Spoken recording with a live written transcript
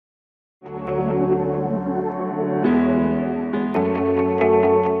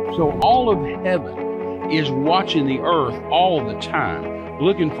So all of heaven is watching the earth all the time,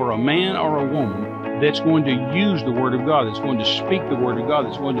 looking for a man or a woman that's going to use the Word of God, that's going to speak the Word of God,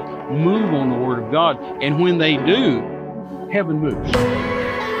 that's going to move on the Word of God. And when they do, heaven moves.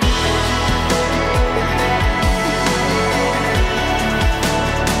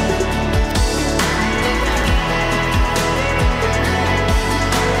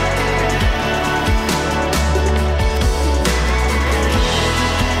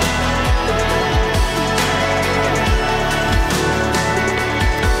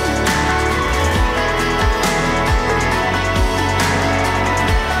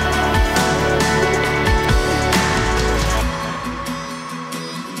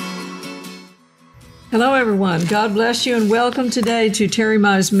 Hello, everyone. God bless you and welcome today to Terry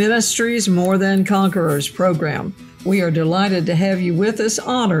Mize Ministries More Than Conquerors program. We are delighted to have you with us.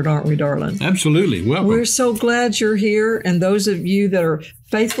 Honored, aren't we, darling? Absolutely. Welcome. We're so glad you're here. And those of you that are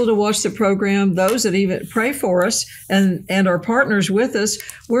faithful to watch the program, those that even pray for us and are partners with us,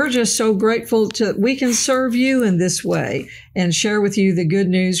 we're just so grateful we can serve you in this way and share with you the good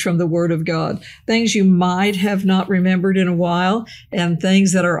news from the Word of God. Things you might have not remembered in a while and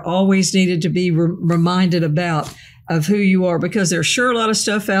things that are always needed to be reminded about of who you are, because there's sure a lot of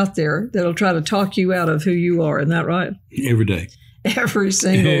stuff out there that'll try to talk you out of who you are. Isn't that right? Every day. Every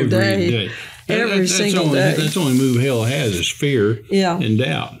single day. Every single day. That's the only move hell has is fear and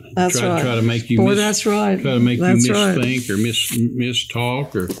doubt. That's right. Try to make you that's right. Try to make that's you right. misthink or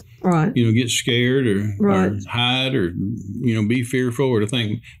mistalk or right. Get scared or hide or be fearful or to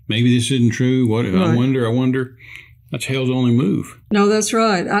think maybe this isn't true. What I wonder. That's hell's only move. No, that's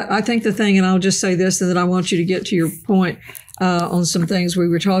right. I think the thing, and I'll just say this, and then I want you to get to your point on some things we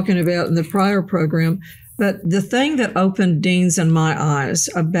were talking about in the prior program. But the thing that opened Dean's and my eyes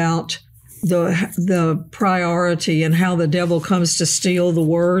about the priority and how the devil comes to steal the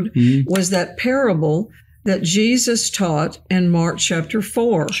word was that parable that Jesus taught in Mark chapter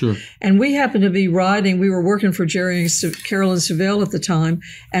 4. Sure. And we happened to be riding, we were working for Jerry and Carolyn Seville at the time,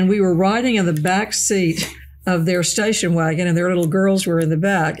 and we were riding in the back seat of their station wagon, and their little girls were in the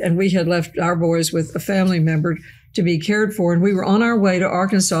back, and we had left our boys with a family member to be cared for, and we were on our way to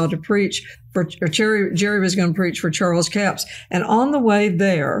Arkansas to preach for Jerry was going to preach for Charles Capps, and on the way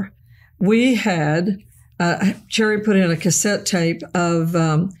there, we had Jerry put in a cassette tape of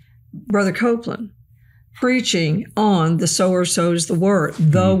Brother Copeland preaching on the sower sows the word,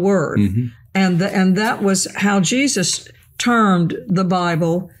 the word, and that was how Jesus termed the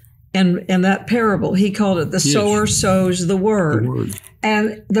Bible. And that parable, he called it the sower sows the word.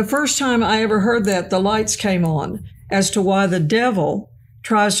 And the first time I ever heard that, the lights came on as to why the devil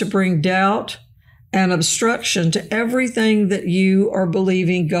tries to bring doubt and obstruction to everything that you are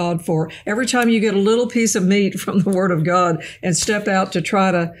believing God for. Every time you get a little piece of meat from the Word of God and step out to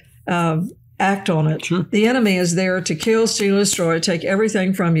try to act on it, the enemy is there to kill, steal, destroy, take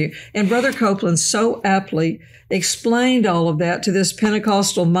everything from you. And Brother Copeland so aptly explained all of that to this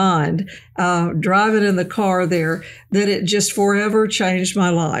Pentecostal mind, driving in the car there, that it just forever changed my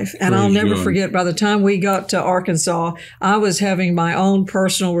life. And I'll never forget, by the time we got to Arkansas, I was having my own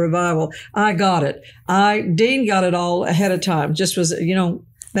personal revival. I got it. Dean got it all ahead of time, just was,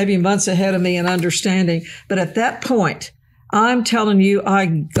 maybe months ahead of me in understanding. But at that point, I'm telling you, I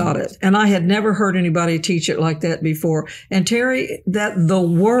got it. And I had never heard anybody teach it like that before. And Terry, that the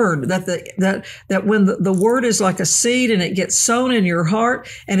word, that when the word is like a seed and it gets sown in your heart,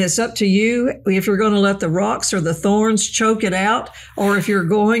 and it's up to you if you're going to let the rocks or the thorns choke it out, or if you're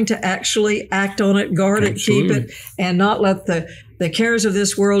going to actually act on it, guard it, keep it, and not let the cares of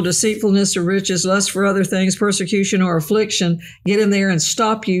this world, deceitfulness of riches, lust for other things, persecution or affliction, get in there and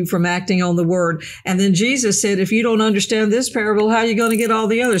stop you from acting on the word. And then Jesus said, if you don't understand this parable, how are you going to get all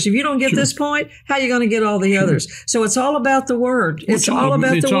the others? If you don't get this point, how are you going to get all the others? So it's all about the word. It's all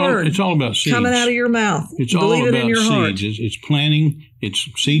about the word. It's all about seeds. Coming out of your mouth. It's all Believe about it in your heart. seeds. It's planting. It's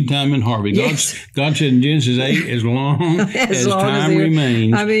seed time and harvest. God said in Genesis 8, as long as time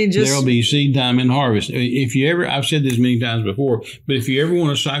remains, there'll be seed time and harvest. If you ever, I've said this many times before, but if you ever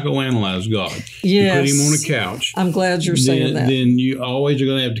want to psychoanalyze God, you put him on a couch. I'm glad you're saying that. Then you always are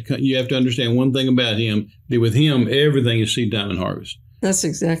going to you have to understand one thing about him, that with him, everything is seed time and harvest. That's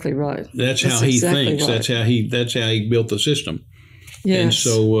exactly right. That's how he thinks. Right. That's how he built the system. Yes.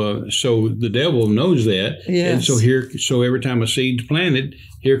 And so the devil knows that. Yes. And so every time a seed's planted,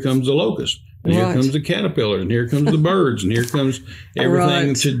 here comes the locust. And here Right. comes the caterpillar, and here comes the birds, and here comes everything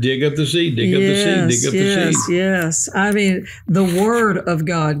Right. to dig up the seed, dig up the seed, dig up the seed. Yes. I mean, the word of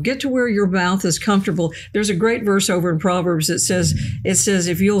God. Get to where your mouth is comfortable. There's a great verse over in Proverbs that says,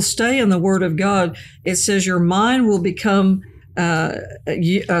 if you'll stay in the word of God, it says your mind will become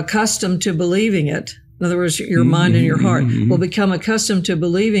accustomed to believing it. In other words, your mind and your heart will become accustomed to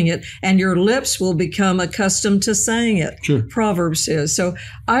believing it, and your lips will become accustomed to saying it. Sure. Proverbs says. So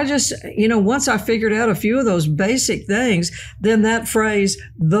I just, once I figured out a few of those basic things, then that phrase,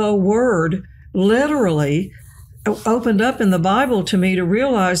 the word, literally opened up in the Bible to me to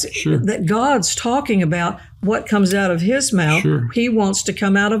realize that God's talking about what comes out of his mouth. Sure. He wants to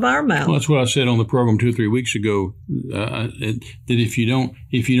come out of our mouth. Well, that's what I said on the program 2 or 3 weeks ago. That if you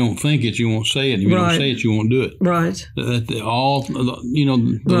don't think it, you won't say it. If you don't say it, you won't do it. Right. That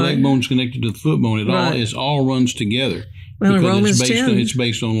the leg bone's connected to the foot bone. It all runs together. Well, in because Romans 10, it's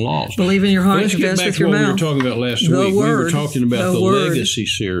based on laws. Believe in your heart and confess with your mouth. Let's get back to what we were talking about last week. We were talking about the Legacy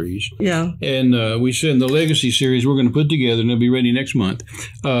series. Yeah. And we said in the Legacy series we're going to put together, and it'll be ready next month,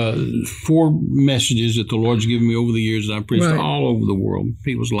 4 messages that the Lord's given me over the years that I've preached all over the world.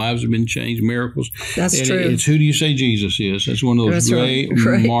 People's lives have been changed, miracles. That's true. It's who do you say Jesus is? That's one of those great,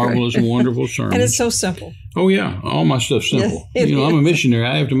 marvelous, wonderful sermons. And it's so simple. Oh, yeah. All my stuff's simple. Yes, I'm a missionary.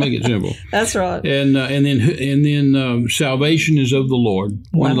 I have to make it simple. That's right. And then salvation is of the Lord,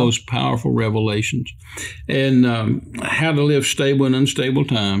 one of those powerful revelations. And how to live stable in unstable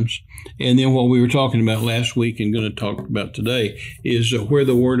times. And then what we were talking about last week and going to talk about today is where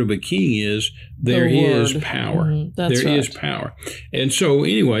the word of a king is, there is power. There is power. And so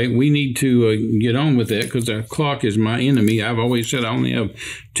anyway, we need to get on with that because the clock is my enemy. I've always said I only have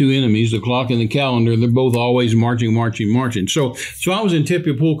 2 enemies, the clock and the calendar. They're both always marching. So I was in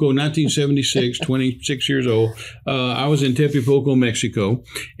Tepupulco, 1976, 26 years old. I was in Tepupulco, Mexico,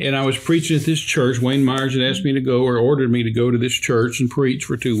 and I was preaching at this church. Wayne Myers had asked me to go or ordered me to go to this church and preach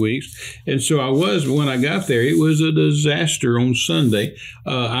for 2 weeks. And so I was, but when I got there, it was a disaster on Sunday.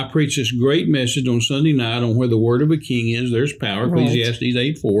 I preached this great message on Sunday night on where the word of a king is. There's power, Ecclesiastes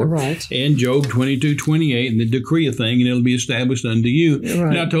 8:4, and Job 22:28, and the decree a thing, and it'll be established unto you.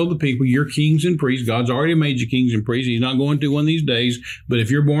 And I told the people, you're kings and priests. God's already made you kings and priests. He's not going to one of these days, but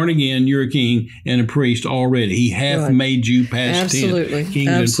if you're born again, you're a king and a priest already. He hath made you past tense kings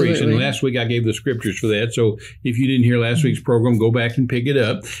and priests. And last week I gave the scriptures for that. So if you didn't hear last week's program, go back and pick it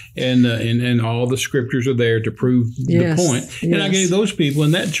up. And all the scriptures are there to prove the point. And I gave those people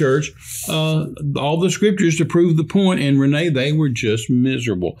in that church all the scriptures to prove the point. And Renee, they were just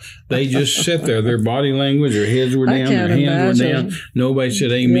miserable. They just sat there. Their body language, their heads were down, their hands were down. Nobody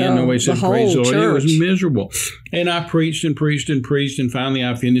said amen. Nobody said praise the Lord. It was miserable. And I preached and preached and preached. And finally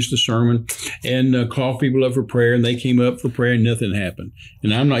I finished the sermon and called people up for prayer. And they came up for prayer and nothing happened.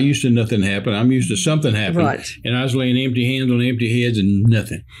 And I'm not used to nothing happening. I'm used to something happening. And I was laying empty hands on empty heads and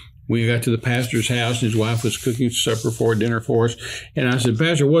nothing. We got to the pastor's house, and his wife was cooking dinner for us. And I said,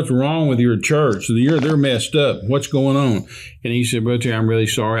 Pastor, what's wrong with your church? They're messed up. What's going on? And he said, Brother Terry, I'm really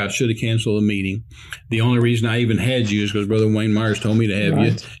sorry. I should have canceled the meeting. The only reason I even had you is because Brother Wayne Myers told me to have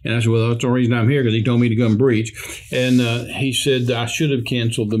you. And I said, well, that's the reason I'm here, because he told me to come preach. And he said, I should have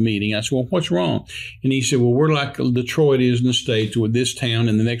canceled the meeting. I said, well, what's wrong? And he said, well, we're like Detroit is in the States with this town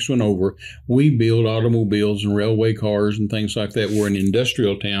and the next one over. We build automobiles and railway cars and things like that. We're an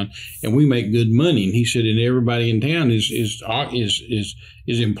industrial town, and we make good money. And he said, and everybody in town is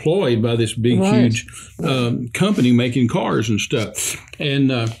employed by this big, huge company making cars and stuff.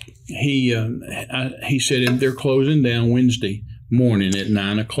 And he said, and they're closing down Wednesday morning at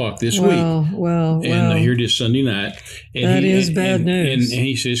 9 o'clock this week. And here it is Sunday night. And that is bad news. And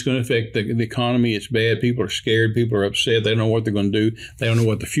he says it's going to affect the economy. It's bad. People are scared. People are upset. They don't know what they're going to do. They don't know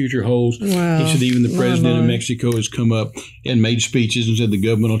what the future holds. He said even the president of Mexico has come up and made speeches and said the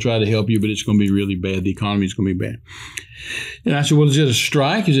government will try to help you, but it's going to be really bad. The economy is going to be bad. And I said, well, is it a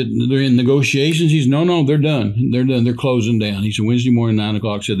strike? Is it they're in negotiations? He said, no, they're done. They're done. They're closing down. He said, Wednesday morning, 9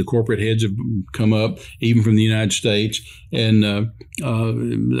 o'clock, said the corporate heads have come up, even from the United States, and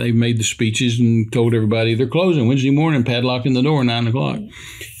they've made the speeches and told everybody they're closing Wednesday morning, padlocking the door, 9 o'clock. And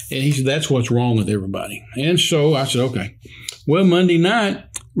he said, that's what's wrong with everybody. And so I said, okay. Well, Monday night,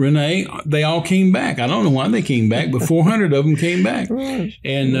 Renee, they all came back. I don't know why they came back, but 400 of them came back.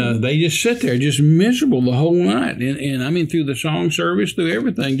 And they just sat there, just miserable the whole night. And I mean, through the song service, through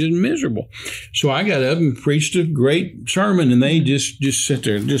everything, just miserable. So I got up and preached a great sermon, and they just sit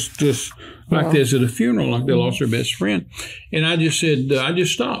there, just like this at a funeral, like they lost their best friend. And I just said, I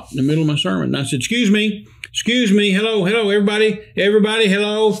just stopped in the middle of my sermon. And I said, excuse me, hello, everybody,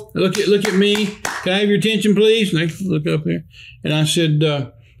 hello, look at me. Can I have your attention, please? And they look up here. And I said,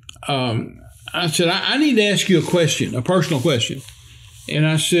 I said, I need to ask you a question, a personal question. And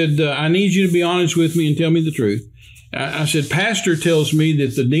I said, I need you to be honest with me and tell me the truth. I said, Pastor tells me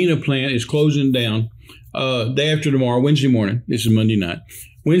that the Dina plant is closing down day after tomorrow, Wednesday morning. This is Monday night.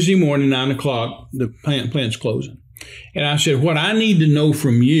 Wednesday morning, 9 o'clock, the plant's closing. And I said, what I need to know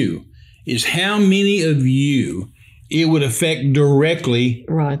from you is how many of you it would affect directly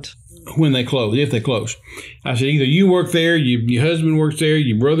when they close, if they close. I said, either you work there, your husband works there,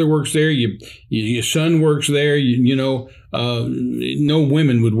 your brother works there, your son works there, no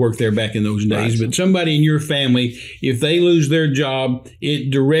women would work there back in those days, but somebody in your family, if they lose their job,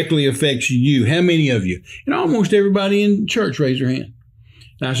 it directly affects you. How many of you? And almost everybody in church raised their hand.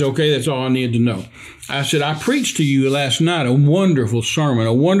 And I said, okay, that's all I need to know. I said, I preached to you last night a wonderful sermon,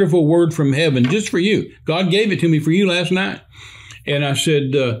 a wonderful word from heaven just for you. God gave it to me for you last night. And I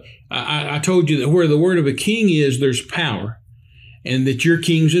said, I told you that where the word of a king is, there's power, and that you're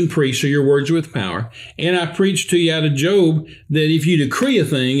kings and priests, so your words are with power. And I preached to you out of Job that if you decree a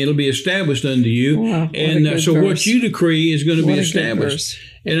thing, it'll be established unto you. Wow, and so what you decree is going to be established.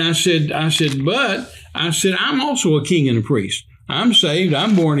 And I said, I'm also a king and a priest. I'm saved,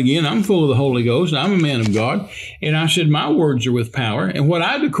 I'm born again, I'm full of the Holy Ghost, I'm a man of God. And I said, my words are with power, and what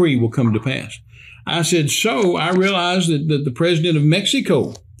I decree will come to pass. I said, so I realized that the president of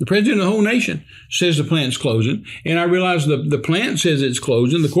Mexico, the president of the whole nation, says the plant's closing. And I realized the plant says it's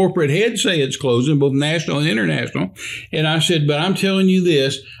closing. The corporate heads say it's closing, both national and international. And I said, but I'm telling you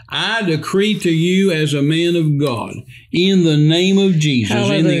this, I decree to you as a man of God, in the name of Jesus,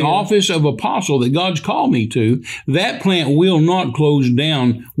 Hallelujah. In the office of apostle that God's called me to, that plant will not close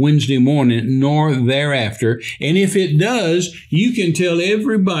down Wednesday morning nor thereafter. And if it does, you can tell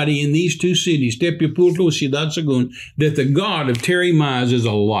everybody in these two cities, Tepepulco, Ciudad Sagun, that the God of Terry Mize is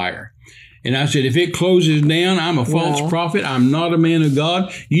a liar. And I said, if it closes down, I'm a false prophet. I'm not a man of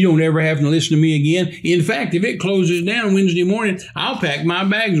God. You don't ever have to listen to me again. In fact, if it closes down Wednesday morning, I'll pack my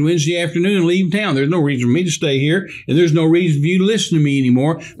bags Wednesday afternoon and leave town. There's no reason for me to stay here, and there's no reason for you to listen to me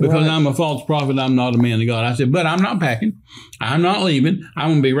anymore because I'm a false prophet. I'm not a man of God. I said, but I'm not packing. I'm not leaving. I'm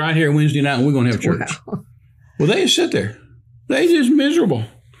going to be right here Wednesday night, and we're going to have church. Wow. Well, they just sit there. They just miserable.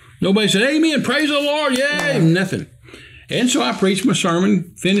 Nobody said, amen, praise the Lord, yay, nothing. And so I preached my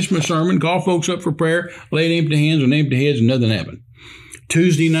sermon, finished my sermon, called folks up for prayer, laid empty hands on empty heads, and nothing happened.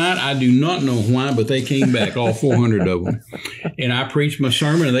 Tuesday night, I do not know why, but they came back, all 400 of them. And I preached my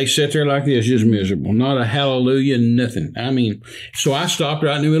sermon, and they sat there like this, just miserable. Not a hallelujah, nothing. I mean, so I stopped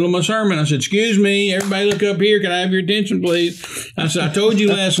right in the middle of my sermon. I said, excuse me, everybody look up here. Can I have your attention, please? I said, I told you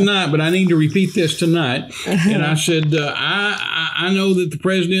last night, but I need to repeat this tonight. And I said, I know that the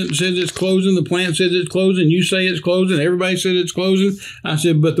president says it's closing, the plant says it's closing, you say it's closing, everybody says it's closing. I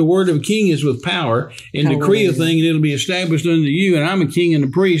said, but the word of a king is with power, and decree a thing, and it'll be established unto you, and I'm a king and a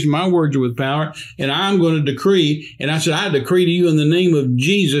priest, my words are with power, and I'm going to decree. And I said, I decree to you in the name of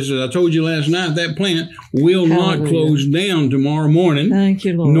Jesus, as I told you last night, that plant will not close down tomorrow morning, Thank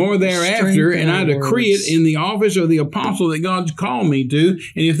you, Lord. Nor thereafter. And I decree it in the office of the apostle that God's called me to. And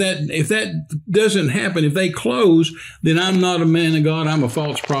if that doesn't happen, if they close, then I'm not a man of God. I'm a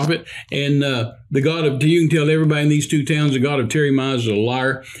false prophet. And the God of, you can tell everybody in these two towns, the God of Terry Mize is a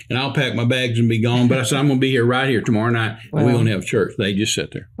liar, and I'll pack my bags and be gone. But I said, I'm going to be here right here tomorrow night, and we're going to have church. They just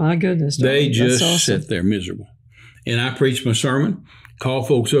sit there. My goodness. They just sit there miserable. And I preached my sermon, called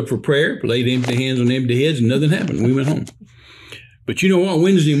folks up for prayer, laid empty hands on empty heads, and nothing happened. We went home. But you know what?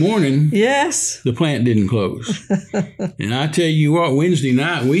 Wednesday morning, the plant didn't close. And I tell you what, Wednesday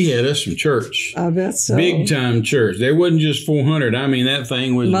night, we had us some church. I bet so. Big time church. There wasn't just 400. I mean, that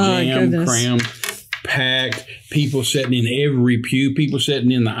thing was jammed, crammed, packed. People sitting in every pew, people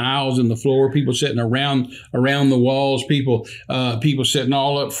sitting in the aisles and the floor, people sitting around the walls, people sitting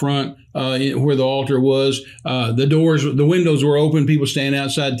all up front where the altar was. The windows were open. People standing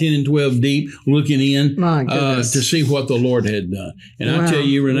outside 10 and 12 deep looking in to see what the Lord had done. And I tell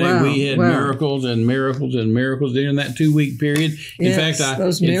you, Renee, we had miracles and miracles and miracles during that 2-week period. In fact, I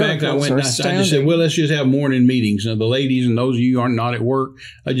just said, well, let's just have morning meetings. Now, the ladies and those of you who are not at work,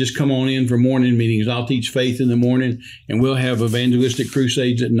 just come on in for morning meetings. I'll teach faith in the morning, and we'll have evangelistic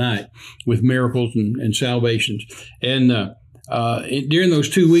crusades at night with miracles and salvations. And during those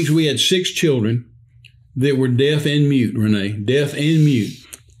 2 weeks, we had 6 children that were deaf and mute, Renee, deaf and mute,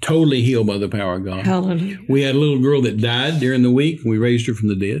 totally healed by the power of God. Hallelujah. We had a little girl that died during the week. We raised her from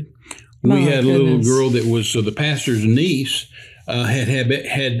the dead. We had a little girl that was the pastor's niece.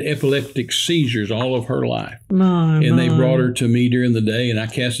 had epileptic seizures all of her life. They brought her to me during the day, and I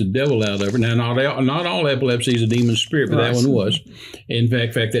cast the devil out of her. Now, not all epilepsy is a demon spirit, but that one was. In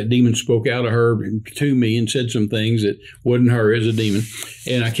fact, that demon spoke out of her to me and said some things that wasn't her as a demon,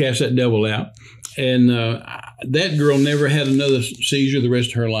 and I cast that devil out. And that girl never had another seizure the rest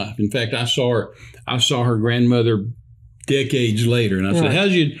of her life. In fact, I saw her grandmother decades later, and I said,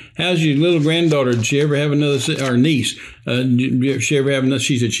 "How's your little granddaughter? Did she ever have another or niece? Did she ever have another?"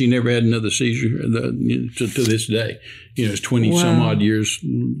 She said she never had another seizure to this day. It's 20 some odd years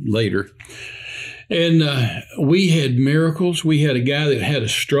later. And we had miracles. We had a guy that had a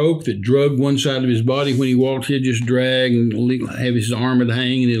stroke that drugged one side of his body. When he walked, he'd just drag and have his arm would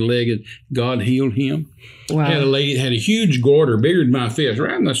hang and his leg, and God healed him. Wow. Had a lady that had a huge goiter, bigger than my fist,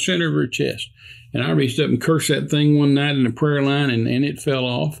 right in the center of her chest. And I reached up and cursed that thing one night in the prayer line, and it fell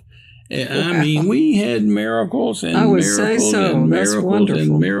off. And, I mean, we had miracles and miracles and miracles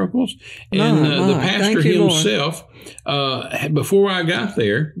and miracles. And the pastor himself, before I got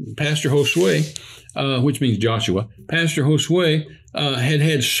there, Pastor Josue, which means Joshua, Pastor Josue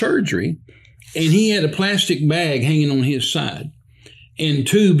had surgery, and he had a plastic bag hanging on his side and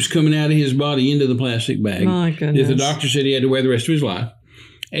tubes coming out of his body into the plastic bag. My goodness. That the doctor said he had to wear the rest of his life.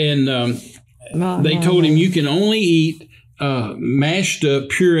 And they told him you can only eat mashed up,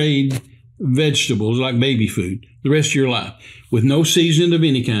 pureed vegetables like baby food the rest of your life with no seasoning of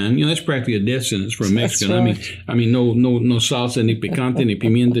any kind. That's practically a death sentence for a Mexican. Right. I mean, no salsa, ni picante, ni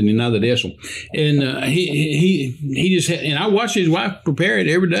pimienta, ni nada de eso. And he just had, and I watched his wife prepare it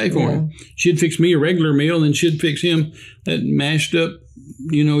every day for him. She'd fix me a regular meal, and then she'd fix him that mashed up.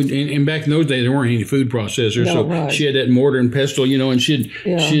 And back in those days, there weren't any food processors, she had that mortar and pestle, and she'd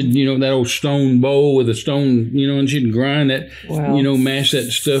that old stone bowl with a stone, and she'd grind that, mash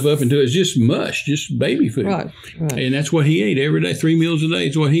that stuff up until it's just mush, just baby food. Right. And that's what he ate every day, 3 meals a day.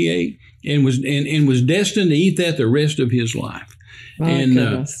 It's what he ate, and was destined to eat that the rest of his life.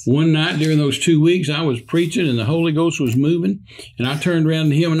 One night during those 2 weeks, I was preaching and the Holy Ghost was moving. And I turned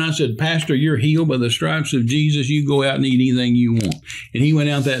around to him and I said, "Pastor, you're healed by the stripes of Jesus. You go out and eat anything you want." And he went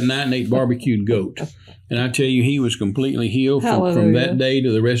out that night and ate barbecued goat. And I tell you, he was completely healed from that day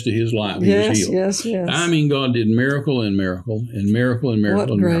to the rest of his life. He was healed. Yes. I mean, God did miracle and miracle and miracle and miracle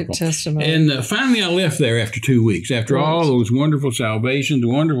what and great miracle. Testimony. And finally, I left there after 2 weeks, after all those wonderful salvations,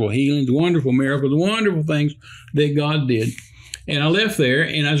 wonderful healings, wonderful miracles, wonderful things that God did. And I left there,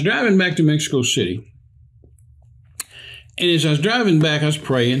 and I was driving back to Mexico City. And as I was driving back, I was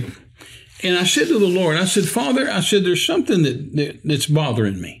praying. And I said to the Lord, I said, "Father," I said, "there's something that's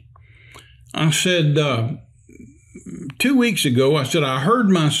bothering me." I said, 2 weeks ago, I said, I heard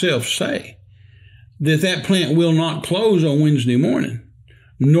myself say that plant will not close on Wednesday morning,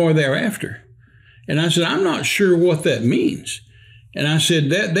 nor thereafter. And I said, I'm not sure what that means. And I said,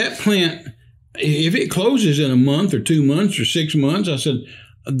 that plant, if it closes in a month or 2 months or 6 months, I said,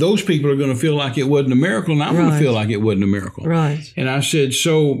 those people are going to feel like it wasn't a miracle, and I'm going to feel like it wasn't a miracle. Right. And I said,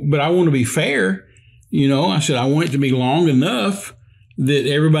 but I want to be fair. I said, I want it to be long enough that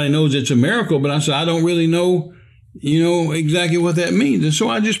everybody knows it's a miracle, but I said, I don't really know, exactly what that means. And so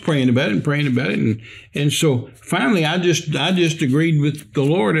I just praying about it. And so finally I just agreed with the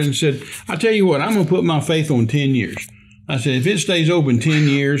Lord and said, I tell you what, I'm going to put my faith on 10 years. I said, if it stays open 10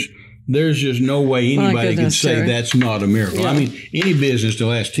 years, there's just no way anybody can say that's not a miracle. Yeah. I mean, any business to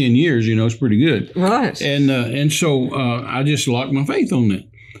last 10 years, is pretty good. Right. And so I just locked my faith on that.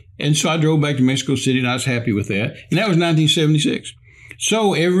 And so I drove back to Mexico City, and I was happy with that. And that was 1976.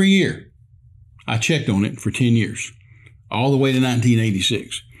 So every year, I checked on it for 10 years, all the way to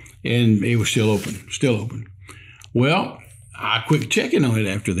 1986. And it was still open. Well, I quit checking on it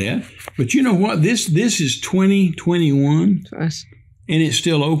after that. But you know what? This is 2021, and it's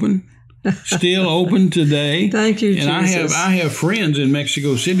still open. Still open today. Thank you, Jesus. And I have friends in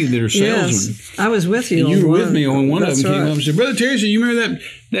Mexico City that are salesmen. Yes, I was with you. And you were with me when one of them came up and said, "Brother Terry, you remember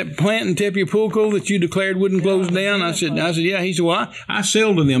that plant in Tepupulco that you declared wouldn't close down?" I said, yeah. He said, "Well, I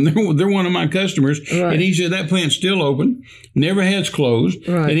sell to them. They're one of my customers." Right. And he said, "That plant's still open, never has closed."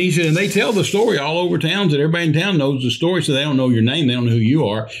 Right. And he said, and they tell the story all over town, that everybody in town knows the story, so they don't know your name, they don't know who you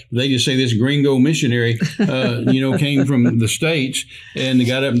are. They just say this gringo missionary, came from the States and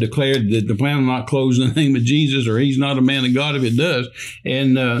got up and declared that the plant will not close in the name of Jesus, or he's not a man of God if it does.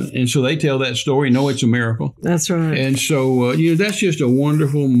 And so they tell that story, know it's a miracle. That's right. And so, that's just a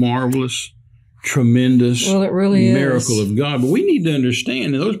wonderful, marvelous, tremendous miracle of God. But we need to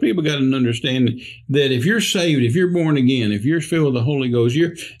understand, and those people got to understand that if you're saved, if you're born again, if you're filled with the Holy Ghost,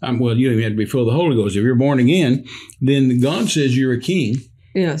 you don't even have to be filled with the Holy Ghost. If you're born again, then God says you're a king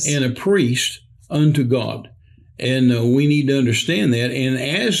and a priest unto God. And we need to understand that. And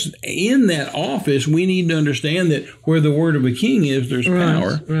as in that office, we need to understand that where the word of a king is, there's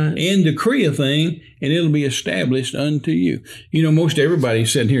power. Right. And decree a thing, and it'll be established unto you. You know, most everybody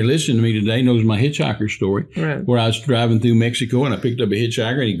sitting here listening to me today knows my hitchhiker story, where I was driving through Mexico, and I picked up a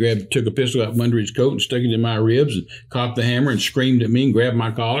hitchhiker, and he took a pistol out from under his coat and stuck it in my ribs and cocked the hammer and screamed at me and grabbed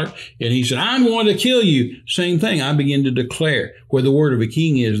my collar. And he said, "I'm going to kill you." Same thing. I begin to declare where the word of a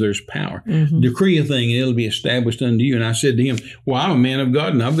king is, there's power. Decree a thing, and it'll be established unto you. And I said to him, "Well, I'm a man of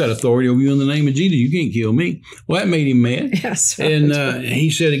God, and I've got authority over you in the name of Jesus. You can't kill me." Well, that made him mad. Yes. And he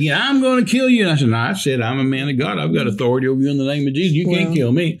said again, "I'm going to kill you." And I said, "No, I said, I'm a man of God. I've got authority over you in the name of Jesus. You can't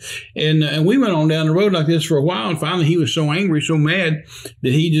kill me." And we went on down the road like this for a while. And finally, he was so angry, so mad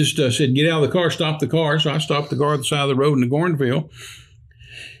that he just said, "Get out of the car, stop the car." So I stopped the car at the side of the road in the cornfield.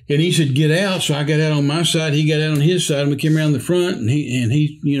 And he said, "Get out." So I got out on my side. He got out on his side. And we came around the front. And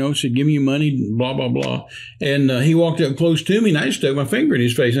he said, "Give me your money," blah, blah, blah. And he walked up close to me. And I just stuck my finger in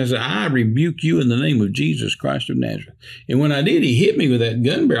his face. And I said, "I rebuke you in the name of Jesus Christ of Nazareth." And when I did, he hit me with that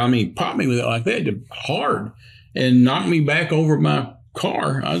gun barrel. I mean, he popped me with it like that, hard, and knocked me back over my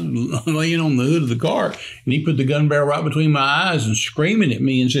car. I was laying on the hood of the car, and he put the gun barrel right between my eyes and screaming at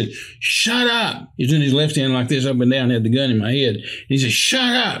me and said, "Shut up." He's in his left hand like this, up and down, had the gun in my head. And he said,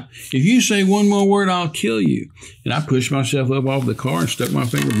 "Shut up. If you say one more word, I'll kill you." And I pushed myself up off the car and stuck my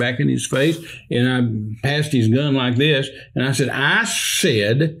finger back in his face, and I passed his gun like this, and I said, "I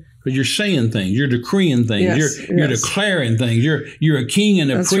said," because you're saying things, you're decreeing things, you're declaring things. You're a king and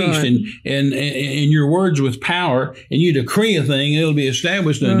a priest, right. and your words with power, and you decree a thing, it'll be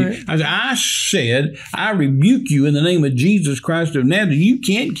established unto you. I said, "I rebuke you in the name of Jesus Christ of Nazareth. You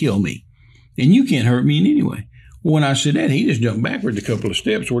can't kill me, and you can't hurt me in any way." Well, when I said that, he just jumped backwards a couple of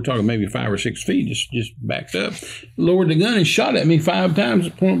steps. We're talking maybe 5 or 6 feet, just backed up, lowered the gun, and shot at me 5 times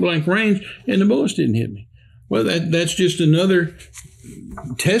at point blank range, and the bullets didn't hit me. Well, that's just another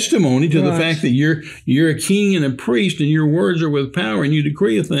testimony to the fact that you're a king and a priest, and your words are with power, and you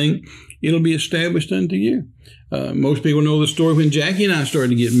decree a thing, it'll be established unto you. Most people know the story when Jackie and I started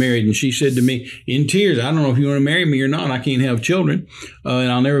to get married, and she said to me in tears, "I don't know if you want to marry me or not. I can't have children,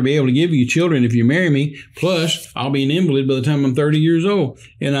 and I'll never be able to give you children if you marry me. Plus, I'll be an invalid by the time I'm 30 years old."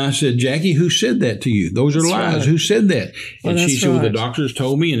 And I said, "Jackie, who said that to you? Those are lies. Right. Who said that?" And she said, "Well, the doctors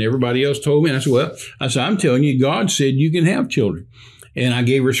told me, and everybody else told me." And I said, "Well," I'm telling you, God said you can have children." And I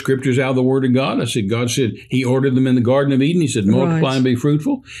gave her scriptures out of the Word of God. I said, God said He ordered them in the Garden of Eden. He said, "Multiply and be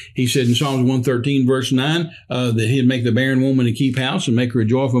fruitful." He said in Psalms 113, verse 9, that He'd make the barren woman to keep house and make her a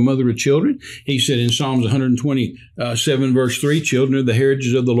joyful mother of children. He said in Psalms 127, verse 3, "Children are the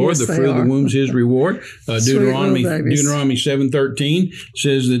heritage of the Lord, the fruit of the womb is His reward." Deuteronomy 7:13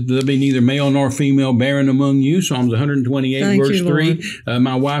 says that there'll be neither male nor female barren among you. Psalms 128, verse 3,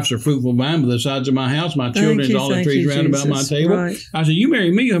 "My wife's a fruitful vine by the sides of my house. My children is all the trees round about my table." Right. I said, "You marry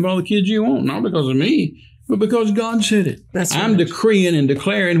me, you have all the kids you want, not because of me, but because God said it." That's right. I'm decreeing and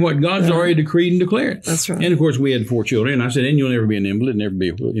declaring what God's already decreed and declared. That's right. And of course, we had 4 children. And I said, "And you'll never be an invalid, never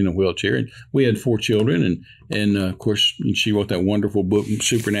be in a wheelchair." And we had 4 children, and of course, she wrote that wonderful book,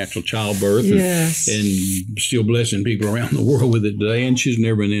 Supernatural Childbirth, and still blessing people around the world with it today. And she's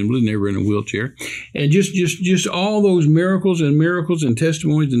never an invalid, never in a wheelchair, and just all those miracles and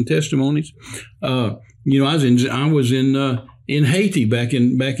testimonies and testimonies. I was in Haiti back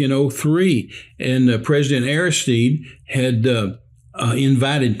in 2003, and President Aristide had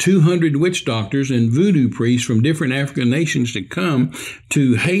invited 200 witch doctors and voodoo priests from different African nations to come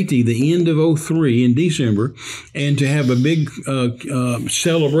to Haiti the end of 2003 in December, and to have a big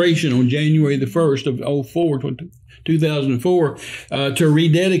celebration on January the 1st of 2004 to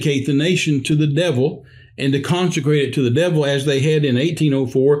rededicate the nation to the devil, and to consecrate it to the devil, as they had in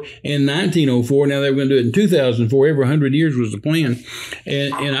 1804 and 1904. Now they were going to do it in 2004. Every 100 years was the plan.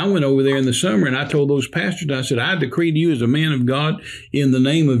 And I went over there in the summer, and I told those pastors, I said, "I decree to you as a man of God, in the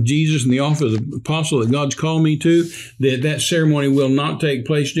name of Jesus and the office of apostle that God's called me to, that ceremony will not take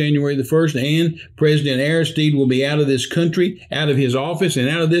place January the 1st, and President Aristide will be out of this country, out of his office, and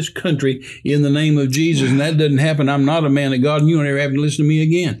out of this country in the name of Jesus. And that doesn't happen. I'm not a man of God, and you don't ever have to listen to me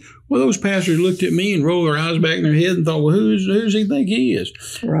again." Well, those pastors looked at me and rolled their eyes back in their head and thought, "Well, who's he think he is?"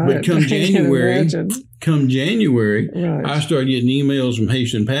 Right. But come January, I started getting emails from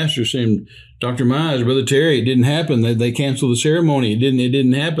Haitian pastors saying, "Dr. Mize, Brother Terry, it didn't happen. They canceled the ceremony. It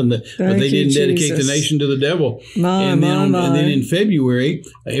didn't happen. But they didn't dedicate the nation to the devil." And then in February,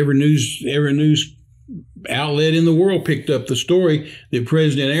 every news outlet in the world picked up the story that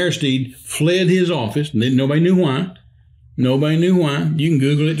President Aristide fled his office, and nobody knew why. Nobody knew why. You can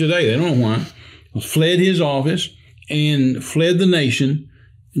Google it today. They don't know why. Fled his office and fled the nation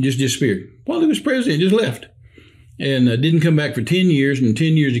and just disappeared. While he was president, just left. And didn't come back for 10 years. And in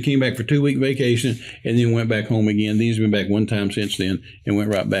 10 years, he came back for 2-week vacation and then went back home again. He's been back one time since then and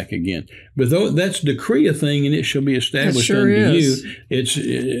went right back again. But that's decree a thing, and it shall be established sure unto is. you. It's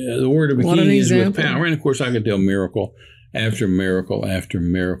the word of a king is with power. And, of course, I could tell miracle after miracle after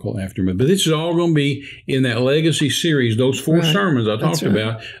miracle after miracle. But this is all going to be in that legacy series, those 4 sermons I talked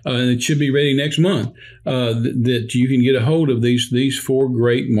about, and it should be ready next month, that you can get a hold of these 4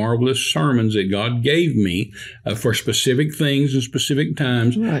 great, marvelous sermons that God gave me for specific things and specific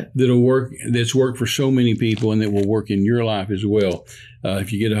times that'll work, that's worked for so many people and that will work in your life as well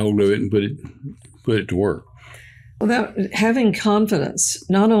if you get a hold of it and put it to work. Without having confidence,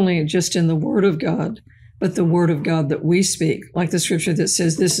 not only just in the Word of God, but the Word of God that we speak, like the scripture that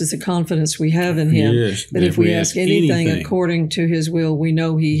says, this is the confidence we have in Him, that if we ask anything according to His will, we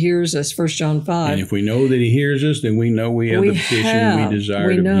know He hears us, 1 John 5. And if we know that He hears us, then we know we have the petition we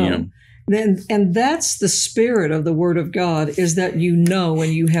desire of Him. And that's the spirit of the Word of God, is that you know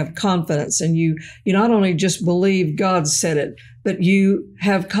and you have confidence, and you not only just believe God said it, but you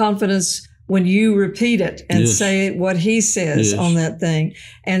have confidence when you repeat it and say what He says on that thing.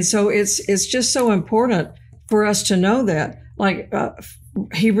 And so it's just so important for us to know that. Like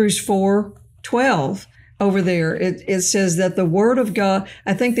Hebrews 4:12 over there, it says that the Word of God,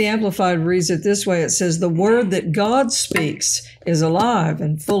 I think the Amplified reads it this way. It says, the Word that God speaks is alive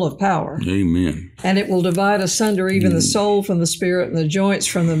and full of power. Amen. And it will divide asunder even the soul from the spirit and the joints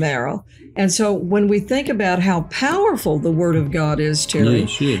from the marrow. And so when we think about how powerful the Word of God is, Terry,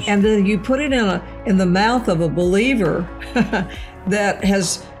 and then you put it in the mouth of a believer that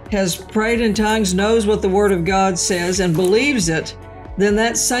has prayed in tongues, knows what the Word of God says, and believes it, then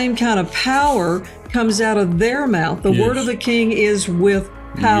that same kind of power comes out of their mouth. The word of the king is with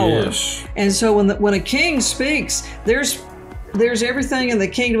power. And so when a king speaks, there's everything in the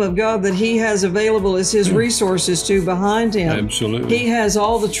kingdom of God that he has available as his resources behind him. Absolutely. He has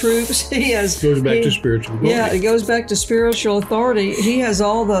all the troops. Goes back to spiritual authority. Yeah, it goes back to spiritual authority. He has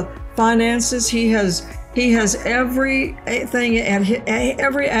all the finances. He has everything and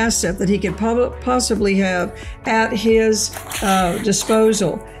every asset that he could possibly have at his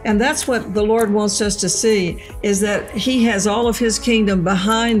disposal. And that's what the Lord wants us to see, is that He has all of His kingdom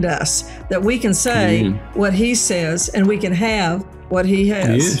behind us, that we can say what He says and we can have what He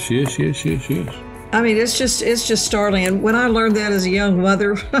has. Yes. I mean, it's just startling. And when I learned that as a young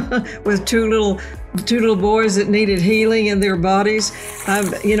mother with two little boys that needed healing in their bodies,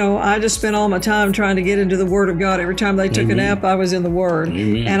 I just spent all my time trying to get into the Word of God. Every time they took a nap, I was in the Word.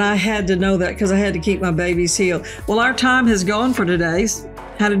 And I had to know that because I had to keep my babies healed. Well, our time has gone for today.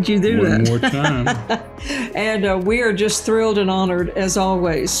 How did you do that? One more time. And we are just thrilled and honored, as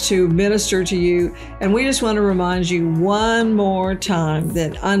always, to minister to you. And we just want to remind you one more time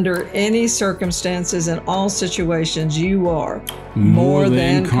that under any circumstances and all situations, you are more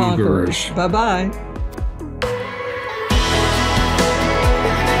than conquerors. Bye-bye.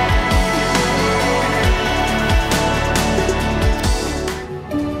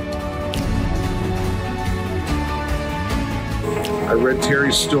 I read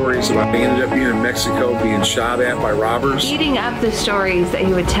Terry's stories about he ended up being in Mexico, being shot at by robbers. Eating up the stories that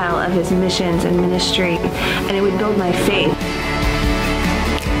he would tell of his missions and ministry, and it would build my faith.